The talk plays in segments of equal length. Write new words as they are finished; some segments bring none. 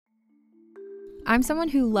I'm someone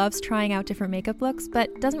who loves trying out different makeup looks,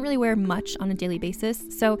 but doesn't really wear much on a daily basis,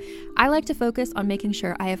 so I like to focus on making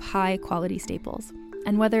sure I have high quality staples.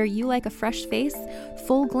 And whether you like a fresh face,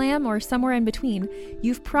 full glam, or somewhere in between,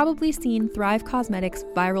 you've probably seen Thrive Causemetics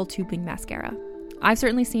Viral Tubing Mascara. I've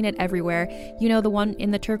certainly seen it everywhere. You know, the one in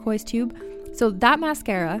the turquoise tube? So that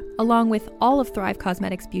mascara, along with all of Thrive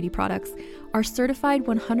Causemetics beauty products, are certified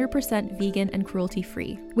 100% vegan and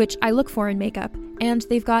cruelty-free, which I look for in makeup, and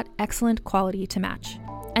they've got excellent quality to match.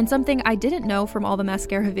 And something I didn't know from all the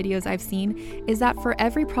mascara videos I've seen is that for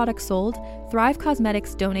every product sold, Thrive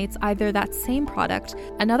Causemetics donates either that same product,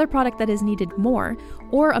 another product that is needed more,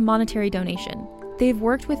 or a monetary donation. They've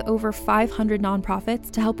worked with over 500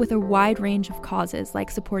 nonprofits to help with a wide range of causes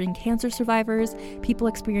like supporting cancer survivors, people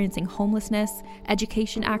experiencing homelessness,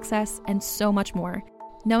 education access, and so much more.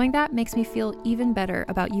 Knowing that makes me feel even better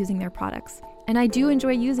about using their products. And I do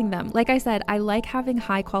enjoy using them. Like I said, I like having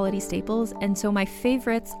high quality staples, and so my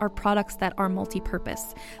favorites are products that are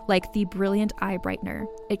multi-purpose, like the Brilliant Eye Brightener.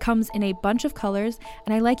 It comes in a bunch of colors,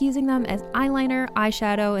 and I like using them as eyeliner,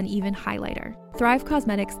 eyeshadow, and even highlighter. Thrive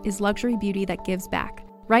Causemetics is luxury beauty that gives back.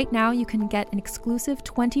 Right now, you can get an exclusive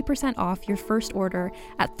 20% off your first order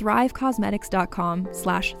at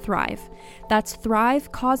thrivecausemetics.com/thrive. That's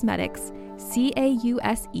Thrive Causemetics,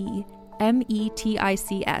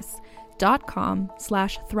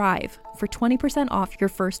 CAUSEMETICS.com/thrive for 20% off your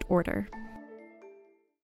first order.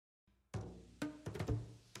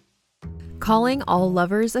 Calling all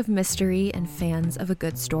lovers of mystery and fans of a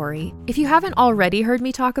good story. If you haven't already heard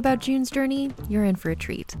me talk about June's Journey, you're in for a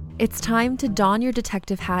treat. It's time to don your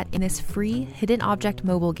detective hat in this free hidden object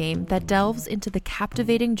mobile game that delves into the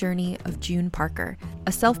captivating journey of June Parker,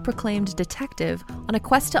 a self-proclaimed detective on a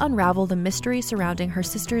quest to unravel the mystery surrounding her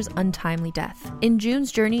sister's untimely death. In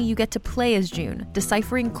June's Journey, you get to play as June,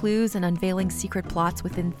 deciphering clues and unveiling secret plots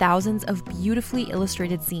within thousands of beautifully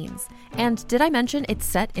illustrated scenes. And did I mention it's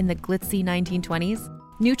set in the glitzy 1920s?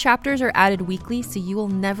 New chapters are added weekly, so you will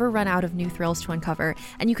never run out of new thrills to uncover,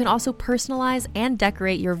 and you can also personalize and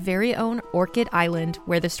decorate your very own Orchid Island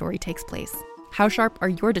where the story takes place. How sharp are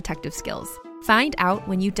your detective skills? Find out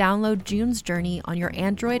when you download June's Journey on your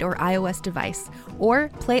Android or iOS device, or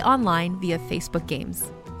play online via Facebook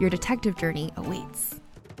Games. Your detective journey awaits.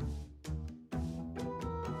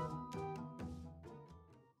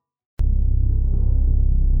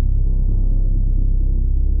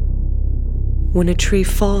 When a tree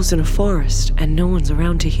falls in a forest and no one's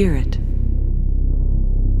around to hear it,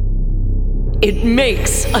 it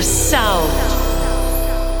makes a sound.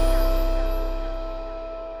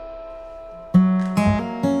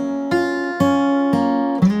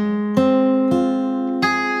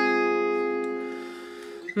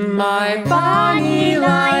 My body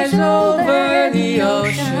lies over the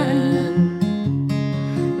ocean.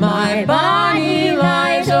 My body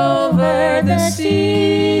lies over the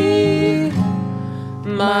sea.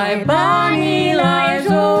 My body lies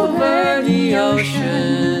over the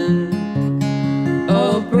ocean.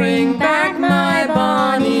 Oh, bring back my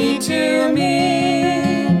Bonnie to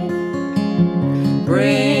me.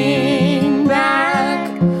 Bring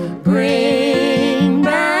back,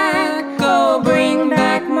 oh, bring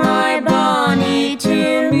back my Bonnie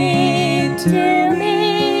to me, to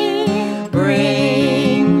me.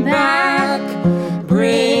 Bring back,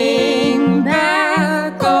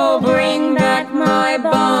 oh, bring back my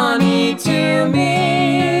Bonnie to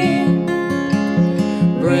me.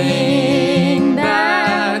 Bring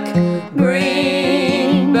back,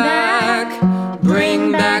 bring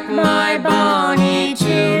back my Bonnie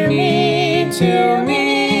to me, to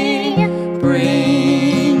me.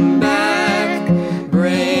 Bring back,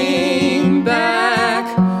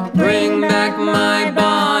 bring back my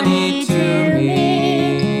Bonnie to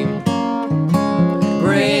me.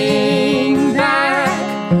 Bring back,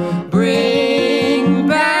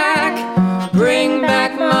 bring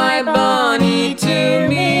back my Bonnie to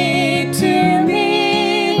me, to me.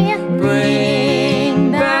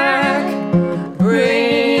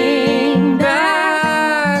 Bring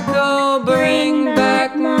back, oh, bring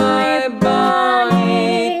back my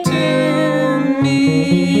Bonnie to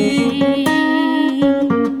me.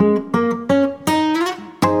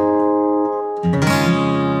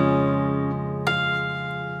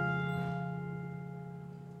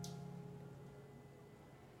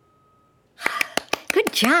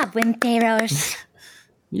 Good job, Winteros.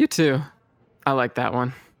 You too. I like that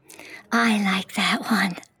one. I like that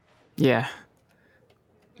one. Yeah.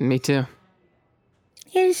 Me too.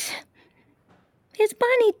 Is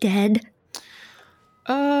Bonnie dead?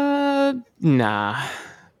 Nah.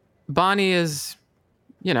 Bonnie is,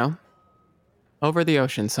 over the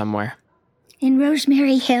ocean somewhere. In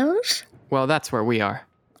Rosemary Hills? Well, that's where we are.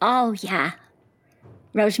 Oh, yeah.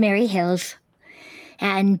 Rosemary Hills.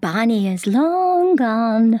 And Bonnie is long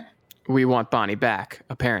gone. We want Bonnie back,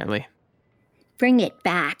 apparently. Bring it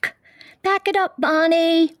back. Back it up,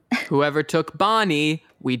 Bonnie. Whoever took Bonnie,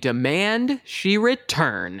 we demand she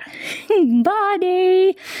return.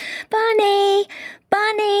 Bonnie. Bonnie.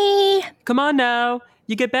 Bonnie. Come on now.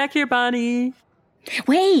 You get back here, Bonnie.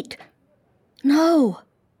 Wait. No.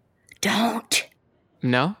 Don't.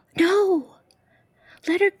 No? No.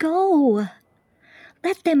 Let her go.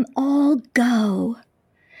 Let them all go.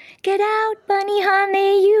 Get out, Bunny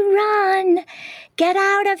honey, you run. Get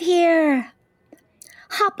out of here.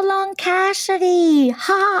 Hop along, Cassidy.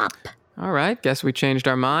 Hop. All right, guess we changed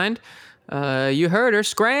our mind. You heard her.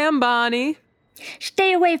 Scram, Bonnie.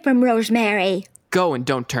 Stay away from Rosemary. Go and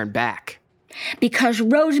don't turn back. Because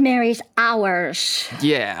Rosemary's ours.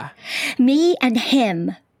 Yeah. Me and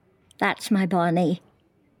him. That's my Bonnie.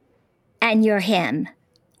 And you're him.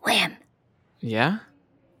 Whim. Yeah?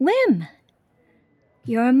 Whim.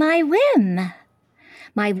 You're my whim.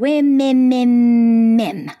 My whim, mim, mim,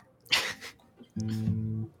 mim.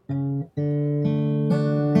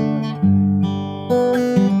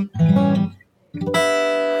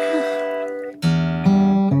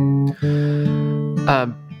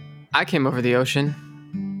 I came over the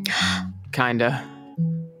ocean. Kinda.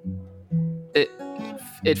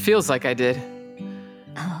 It feels like I did.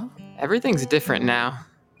 Oh? Everything's different now.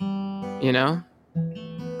 You know?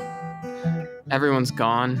 Everyone's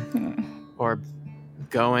gone. Or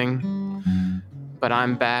going. But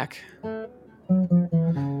I'm back.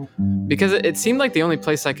 Because it seemed like the only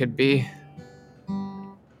place I could be.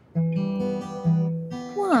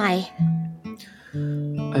 Why?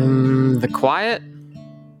 The quiet.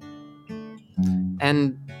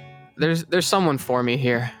 And there's someone for me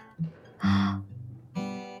here.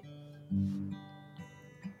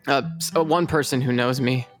 One person who knows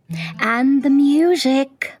me. And the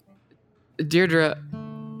music. Deirdre,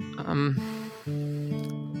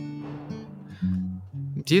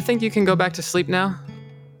 do you think you can go back to sleep now?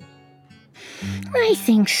 I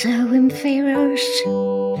think so, Impharos.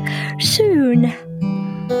 Soon.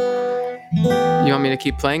 You want me to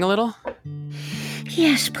keep playing a little?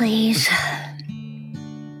 Yes, please.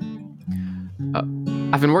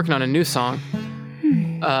 I've been working on a new song.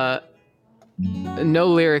 No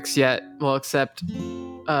lyrics yet. Well, except,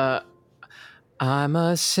 I'm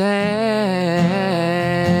a sand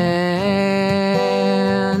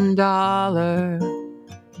dollar.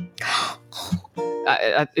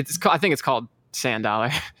 I think it's called Sand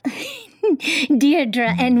Dollar.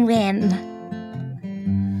 Deirdre and Whim.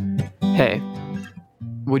 Hey,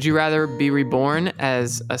 would you rather be reborn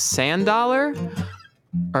as a sand dollar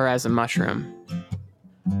or as a mushroom?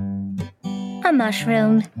 A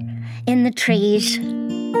mushroom in the trees.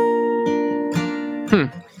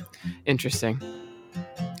 Interesting.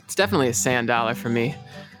 It's definitely a sand dollar for me.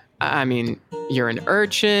 I mean, you're an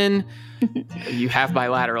urchin. You have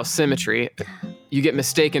bilateral symmetry. You get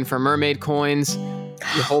mistaken for mermaid coins.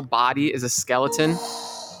 Your whole body is a skeleton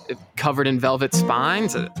covered in velvet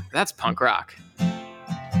spines. That's punk rock.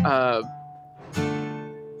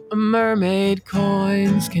 Mermaid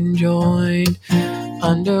coins conjoined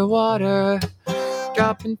underwater,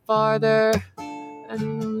 dropping farther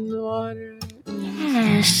and the water.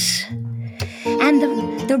 Yes. And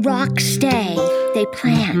the rocks stay. They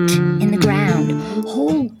plant in the ground.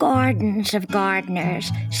 Whole gardens of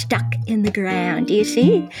gardeners stuck in the ground. Do you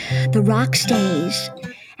see? The rock stays.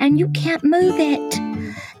 And you can't move it.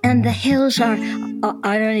 And the hills are,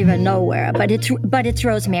 I don't even know where, but it's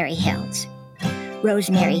Rosemary Hills.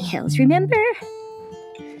 Rosemary Hills, remember?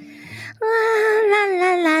 La la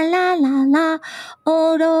la la la la la,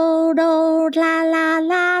 oh do do la la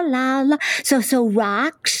la la la. So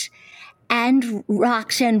rocks and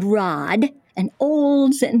Rod and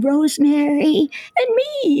Olds and Rosemary and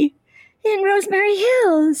me in Rosemary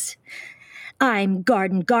Hills. I'm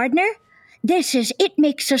Garden Gardener. This is It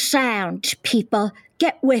Makes a Sound, people.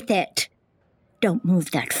 Get with it. Don't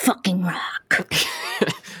move that fucking rock.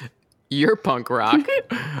 You're punk rock.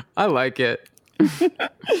 I like it.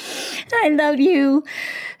 I love you.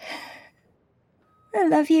 I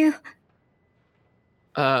love you.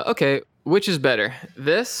 Okay, which is better?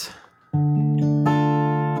 This?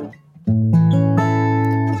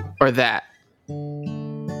 Or that?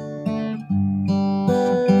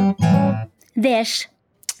 This.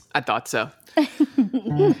 I thought so.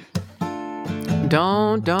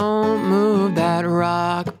 Don't move that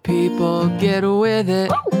rock, people, get with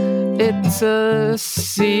it. It's a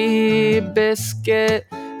sea biscuit.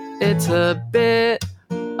 It's a bit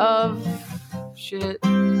of it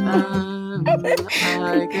done.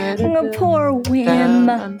 I get it done. Poor Wim.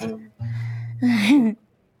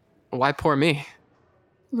 Why poor me?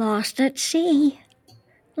 Lost at sea,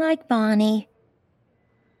 like Bonnie.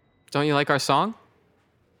 Don't you like our song?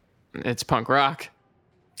 It's punk rock.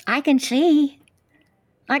 I can see.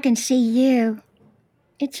 I can see you.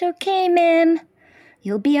 It's okay, Mim.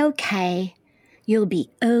 You'll be okay. You'll be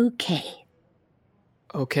okay.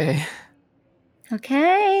 Okay.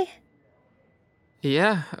 Okay?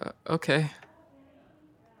 Yeah, okay.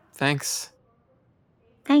 Thanks.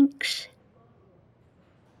 Thanks.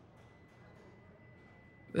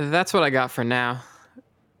 That's what I got for now.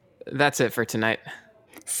 That's it for tonight.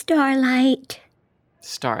 Starlight.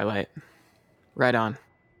 Starlight. Right on.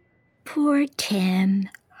 Poor Tim.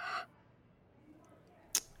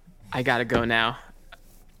 I gotta go now.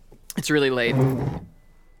 It's really late.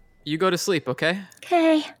 You go to sleep, okay?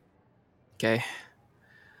 Okay. Okay.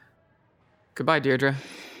 Goodbye, Deirdre.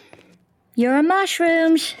 You're a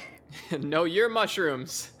mushrooms. No, you're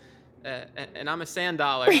mushrooms. And I'm a sand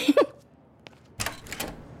dollar.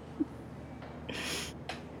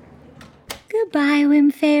 Goodbye,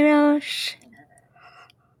 Wim Pharaohs.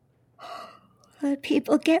 Let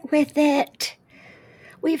people get with it.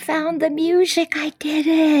 We found the music. I did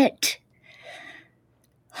it.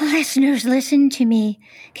 Listeners, listen to me.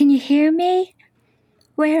 Can you hear me?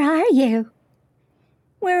 Where are you?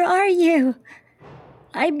 Where are you?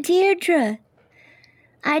 I'm Deirdre.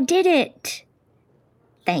 I did it.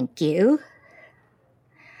 Thank you.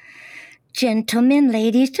 Gentlemen,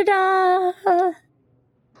 ladies, ta-da!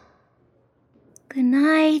 Good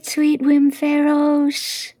night, sweet Wim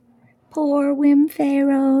Pharaohs. Poor Wim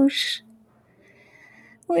Pharaohs.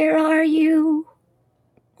 Where are you?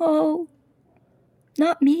 Oh,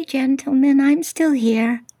 not me, gentlemen. I'm still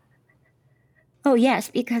here. Oh, yes,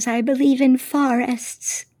 because I believe in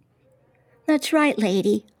forests. That's right,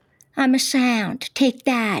 lady. I'm a sound. Take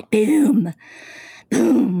that. Boom.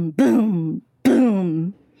 Boom, boom,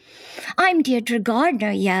 boom. I'm Deirdre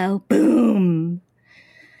Gardner, yo. Boom.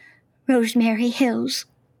 Rosemary Hills.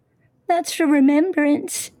 That's for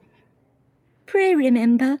remembrance. Pray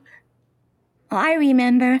remember. I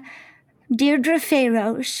remember Deirdre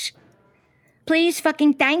Pharaohs. Please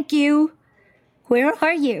fucking thank you. Where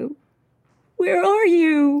are you? Where are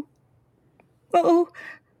you? Oh,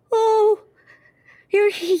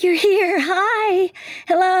 you're here. Hi.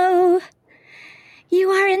 Hello. You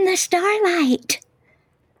are in the starlight.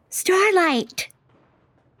 Starlight.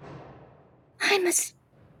 I'm a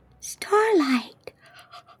starlight.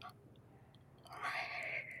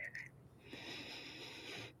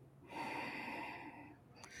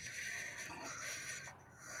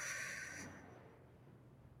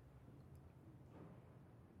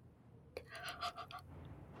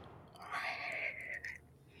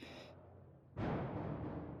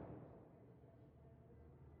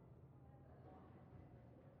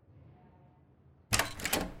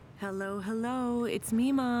 Hello, it's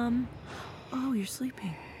me, Mom. Oh, you're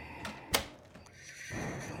sleeping.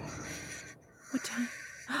 What time?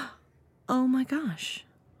 Oh my gosh.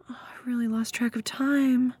 Oh, I really lost track of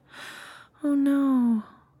time. Oh no.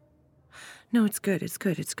 No, it's good. It's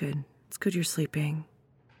good you're sleeping.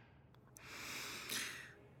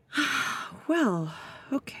 Well,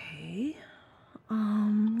 okay.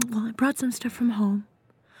 Well, I brought some stuff from home.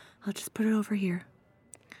 I'll just put it over here.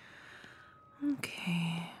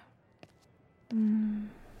 Okay. And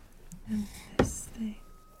this thing.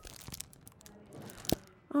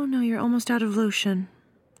 Oh no, you're almost out of lotion.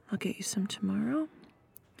 I'll get you some tomorrow.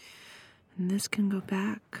 And this can go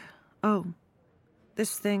back. Oh,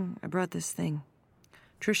 this thing, I brought this thing.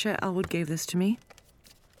 Trisha Elwood gave this to me.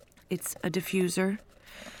 It's a diffuser.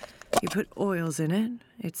 You put oils in it.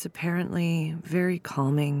 It's apparently very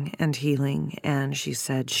calming and healing, and she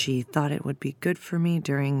said she thought it would be good for me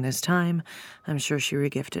during this time. I'm sure she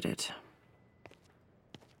regifted it.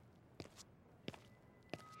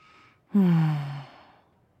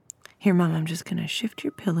 Here, Mom, I'm just gonna shift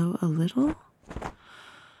your pillow a little.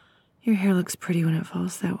 Your hair looks pretty when it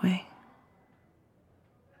falls that way.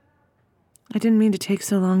 I didn't mean to take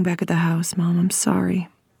so long back at the house, Mom. I'm sorry.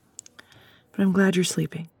 But I'm glad you're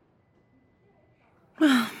sleeping.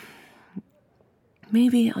 Well,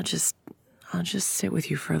 maybe I'll just sit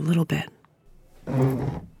with you for a little bit.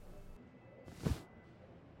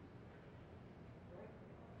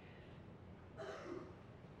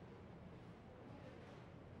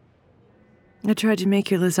 I tried to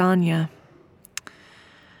make you lasagna.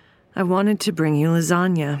 I wanted to bring you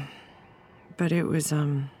lasagna, but it was,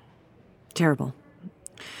 terrible.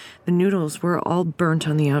 The noodles were all burnt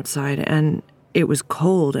on the outside, and it was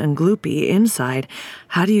cold and gloopy inside.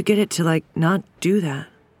 How do you get it to, not do that?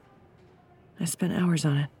 I spent hours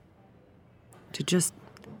on it. To just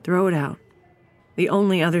throw it out. The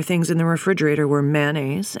only other things in the refrigerator were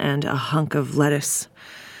mayonnaise and a hunk of lettuce.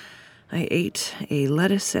 I ate a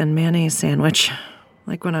lettuce and mayonnaise sandwich,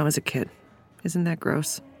 like when I was a kid. Isn't that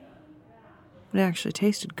gross? It actually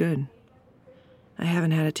tasted good. I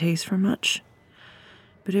haven't had a taste for much,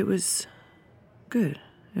 but it was good.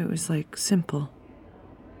 It was simple.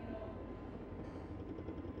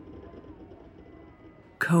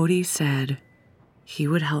 Cody said he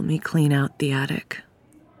would help me clean out the attic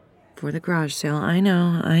for the garage sale. I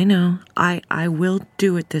know. I will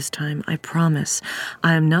do it this time. I promise.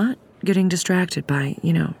 I'm not getting distracted by,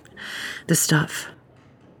 the stuff.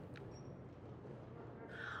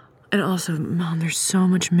 And also, Mom, there's so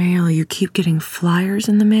much mail. You keep getting flyers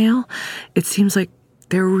in the mail. It seems like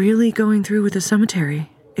they're really going through with the cemetery.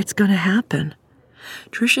 It's gonna happen.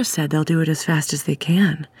 Trisha said they'll do it as fast as they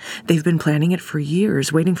can. They've been planning it for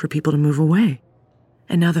years, waiting for people to move away.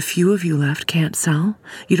 And now the few of you left can't sell.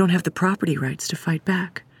 You don't have the property rights to fight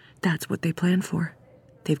back. That's what they plan for.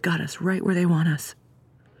 They've got us right where they want us.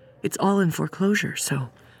 It's all in foreclosure, so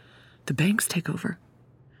the banks take over.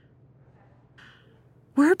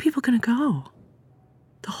 Where are people going to go?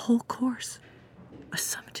 The whole course. A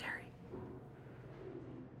cemetery.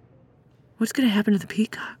 What's going to happen to the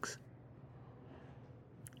peacocks?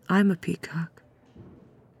 I'm a peacock.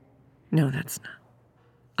 No, that's not.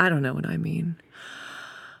 I don't know what I mean.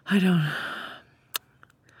 I don't know.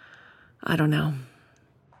 I don't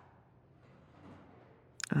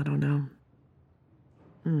know.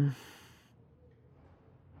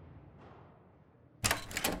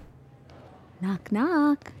 Knock,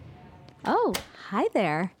 knock. Oh, hi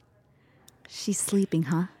there. She's sleeping,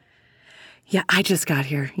 huh? Yeah, I just got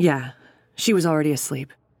here. Yeah, she was already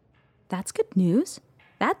asleep. That's good news.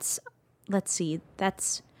 That's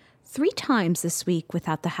 3 times this week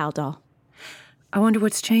without the Haldol. I wonder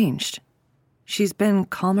what's changed. She's been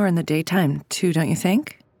calmer in the daytime, too, don't you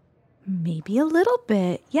think? Maybe a little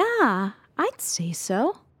bit. Yeah, I'd say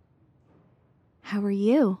so. How are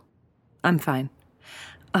you? I'm fine.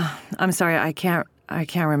 I'm sorry, I can't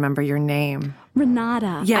remember your name.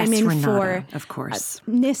 Renata. Yes, I'm in Renata, for of course.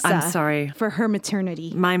 Nissa. I'm sorry. For her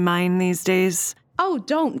maternity. My mind these days. Oh,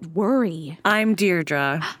 don't worry. I'm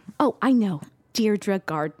Deirdre. Oh, I know. Deirdre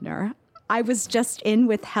Gardner. I was just in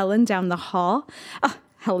with Helen down the hall. Oh,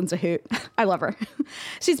 Helen's a hoot. I love her.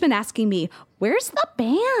 She's been asking me, where's the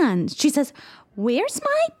band? She says, where's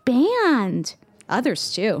my band?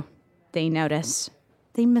 Others, too. They notice.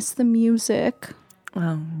 They miss the music.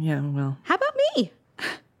 Oh, yeah, well. How about me?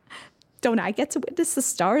 Don't I get to witness the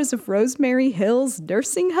stars of Rosemary Hills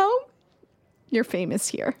Nursing Home? You're famous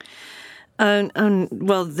here.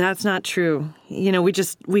 Well, that's not true. We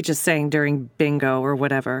just sang during bingo or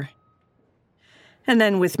whatever. And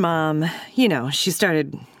then with Mom, she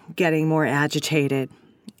started getting more agitated,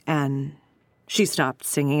 and she stopped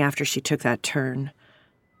singing after she took that turn.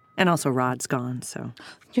 And also Rod's gone, so.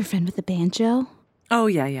 Your friend with the banjo? Oh,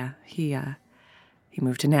 yeah. He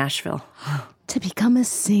moved to Nashville. To become a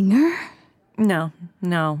singer? No.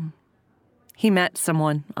 He met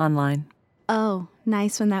someone online. Oh,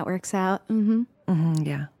 nice when that works out.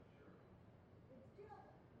 Yeah.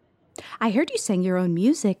 I heard you sang your own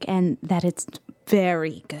music and that it's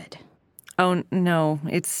very good. Oh, no,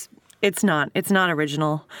 it's not. It's not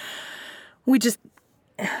original. We just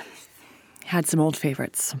had some old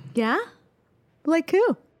favorites. Yeah? Like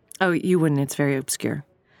who? Oh, you wouldn't. It's very obscure.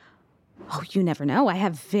 Oh, you never know. I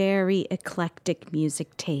have very eclectic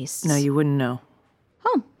music tastes. No, you wouldn't know.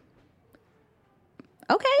 Oh.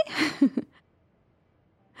 Okay.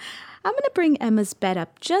 I'm going to bring Emma's bed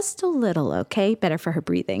up just a little, okay? Better for her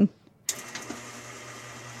breathing.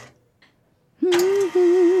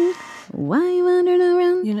 Why you wandering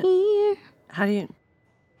around here? How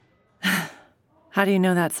do you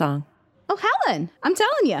know that song? Oh, Helen, I'm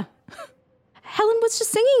telling you. Helen was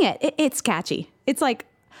just singing it. It's catchy. It's like,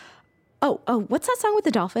 oh, what's that song with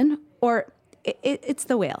the dolphin? Or it's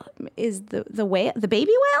the whale. Is the whale, the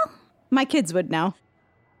baby whale? My kids would know.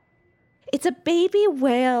 It's a baby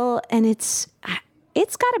whale, and it's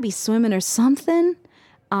got to be swimming or something.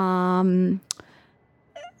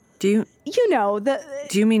 Do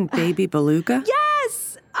you mean Baby Beluga?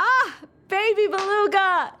 Yes! Baby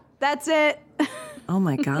Beluga! That's it. Oh,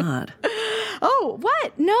 my God. Oh,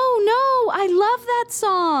 what? No, I love that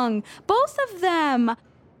song. Both of them.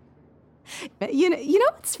 You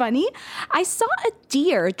know what's funny? I saw a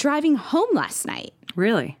deer driving home last night.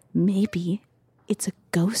 Really? Maybe it's a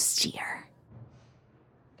ghost deer.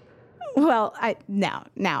 Well,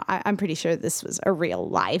 I'm pretty sure this was a real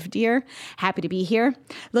live deer. Happy to be here.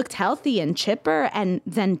 Looked healthy and chipper, and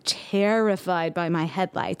then terrified by my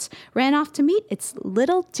headlights. Ran off to meet its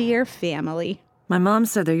little deer family. My mom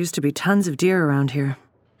said there used to be tons of deer around here.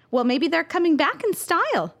 Well, maybe they're coming back in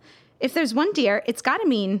style. If there's one deer, it's gotta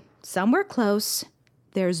mean somewhere close,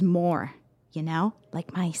 there's more. You know,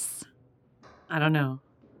 like mice. I don't know.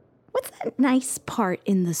 What's that nice part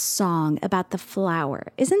in the song about the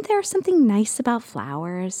flower? Isn't there something nice about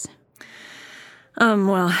flowers?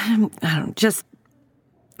 Well, I don't, just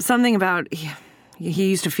something about he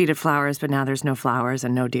used to feed it flowers, but now there's no flowers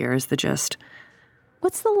and no deer is the gist.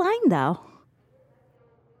 What's the line, though?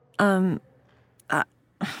 I'm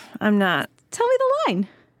not. Tell me the line.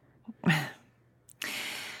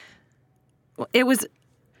 It was,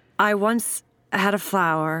 I once had a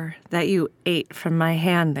flower that you ate from my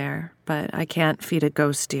hand there, but I can't feed a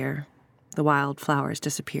ghost deer. The wild flowers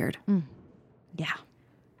disappeared. Yeah.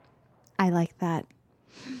 I like that.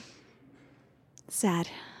 Sad.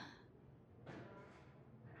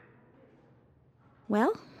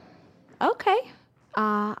 Well, okay.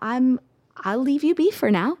 I'll leave you be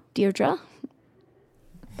for now, Deirdre.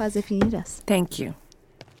 Buzz if you need us. Thank you.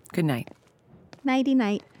 Good night.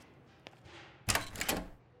 Nighty-night.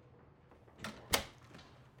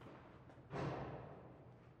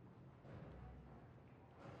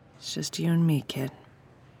 It's just you and me, kid.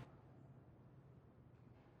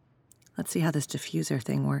 Let's see how this diffuser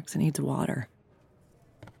thing works. It needs water.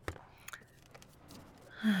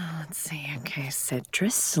 Let's see. Okay,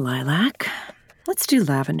 citrus, lilac. Let's do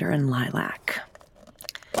lavender and lilac.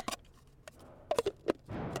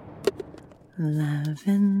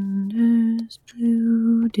 Lavender's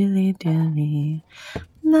blue, dilly-dilly.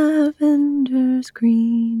 Lavender's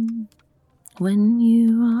green. When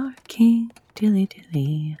you are king,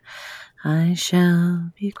 dilly-dilly, I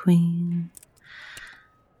shall be queen.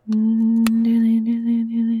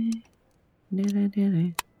 Dilly-dilly-dilly,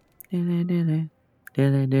 dilly-dilly, dilly-dilly,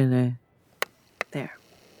 dilly-dilly. There.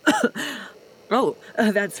 Oh,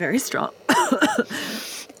 that's very strong.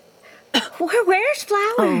 Where's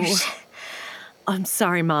flowers? Oh, I'm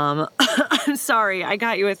sorry, Mom. I'm sorry. I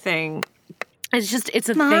got you a thing. It's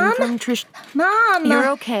a Mom? thing from Trish. Mom! You're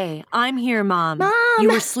okay. I'm here, Mom. Mom! You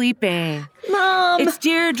were sleeping. Mom! It's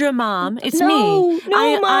Deirdre, Mom. It's No, me. no, I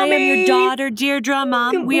am Mommy. your daughter, Deirdre,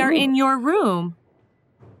 Mom. We are in your room.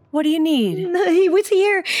 What do you need? He was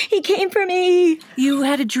here. He came for me. You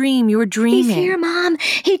had a dream. You were dreaming. He's here, Mom.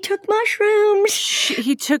 He took mushrooms.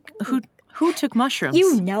 He took who took mushrooms?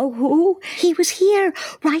 You know who? He was here,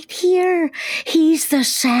 right here. He's the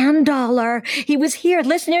sand dollar. He was here.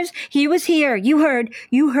 Listeners, he was here. You heard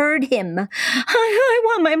him. I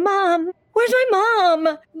want my mom. Where's my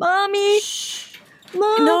mom? Mommy? Shh.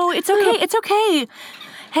 Mom? No, it's okay. It's okay.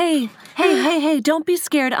 Hey, don't be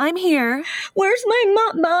scared. I'm here. Where's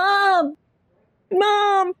my mom?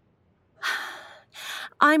 Mom!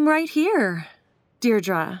 I'm right here,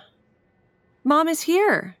 Deirdre. Mom is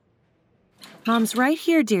here. Mom's right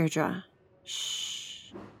here, Deirdre.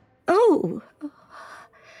 Shh. Oh.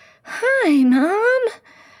 Hi, Mom.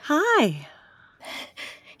 Hi.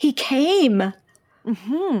 He came.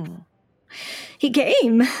 Mm-hmm. He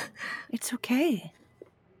came. It's okay.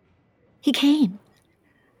 He came.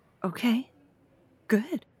 Okay.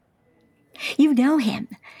 Good. You know him.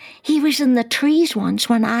 He was in the trees once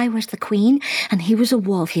when I was the queen, and he was a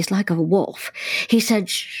wolf. He's like a wolf. He said,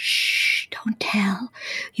 shh, don't tell.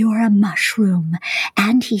 You're a mushroom.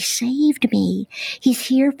 And he saved me. He's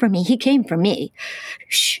here for me. He came for me.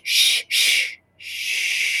 Shh, shh, shh,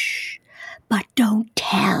 shh. But don't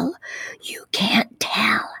tell. You can't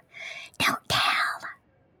tell. Don't tell.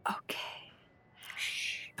 Okay.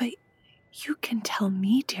 But you can tell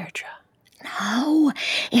me, Deirdre. No,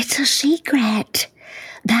 it's a secret.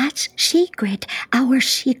 That's secret. Our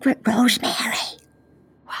secret, Rosemary.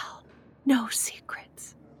 Well, no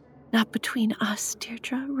secrets. Not between us,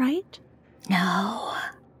 Deirdre, right? No.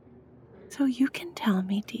 So you can tell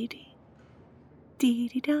me, Dee Dee. Dee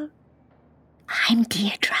Dee Dum. I'm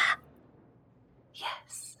Deirdre.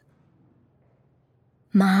 Yes.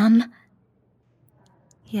 Mom,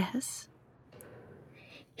 Yes.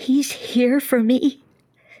 he's here for me.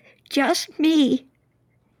 Just me.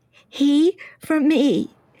 He for me.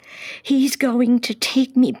 He's going to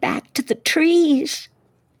take me back to the trees.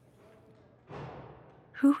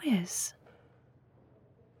 Who is?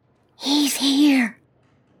 He's here.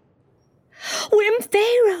 Wim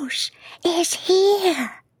Pharaohs is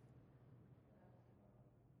here.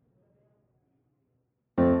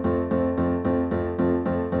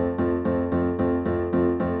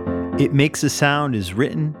 It Makes a Sound is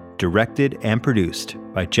written, Directed and produced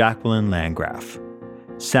by Jacqueline Landgraf.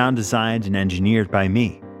 Sound designed and engineered by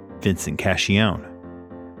me, Vincent Cascione.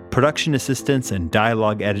 Production assistance and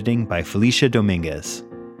dialogue editing by Felicia Dominguez.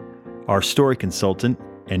 Our story consultant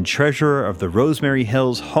and treasurer of the Rosemary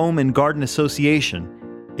Hills Home and Garden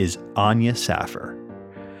Association is Anya Saffer.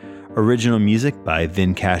 Original music by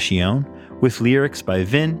Vin Cascione, with lyrics by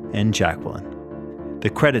Vin and Jacqueline.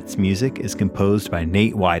 The credits music is composed by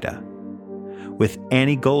Nate Wida, with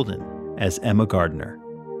Annie Golden as Emma Gardner,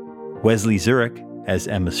 Wesley Zurich as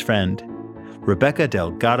Emma's friend, Rebecca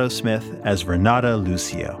Delgado Smith as Renata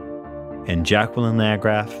Lucio, and Jacqueline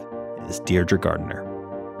Landgraf as Deirdre Gardner.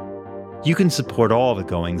 You can support all the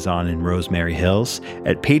goings-on in Rosemary Hills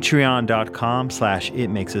at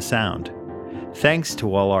patreon.com/itmakesasound. Thanks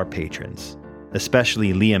to all our patrons,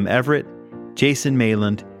 especially Liam Everett, Jason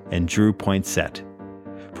Mayland, and Drew Poinsett.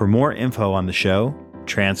 For more info on the show,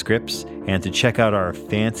 transcripts, and to check out our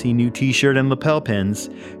fancy new t-shirt and lapel pins,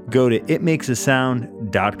 go to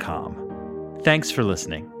itmakesasound.com. Thanks for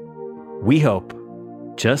listening. We hope,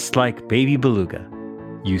 just like Baby Beluga,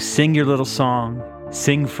 you sing your little song,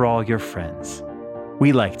 sing for all your friends.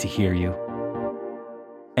 We like to hear you.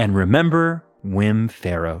 And remember Wim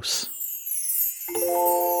Faros.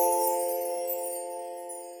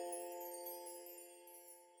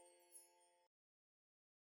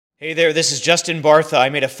 Hey there, this is Justin Bartha. I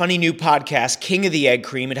made a funny new podcast, King of the Egg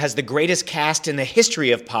Cream. It has the greatest cast in the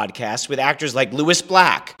history of podcasts with actors like Louis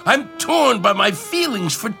Black. I'm torn by my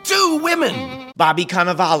feelings for two women. Bobby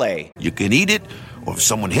Cannavale. You can eat it, or if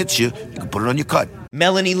someone hits you, you can put it on your cut.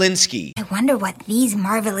 Melanie Linsky. I wonder what these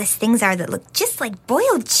marvelous things are that look just like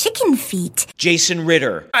boiled chicken feet. Jason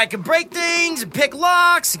Ritter. I can break things and pick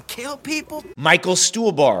locks and kill people. Michael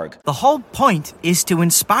Stuhlbarg. The whole point is to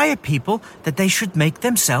inspire people that they should make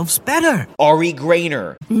themselves better. Ari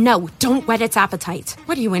Grainer. No, don't whet its appetite.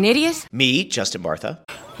 What are you, an idiot? Me, Justin Bartha.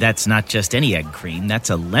 That's not just any egg cream, that's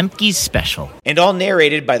a Lemke's special. And all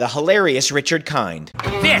narrated by the hilarious Richard Kind.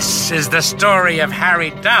 This is the story of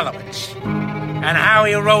Harry Dalowitz and how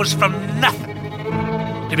he rose from nothing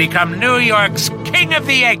to become New York's King of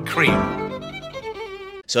the Egg Cream.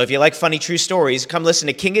 So if you like funny true stories, come listen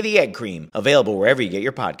to King of the Egg Cream, available wherever you get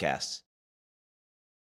your podcasts.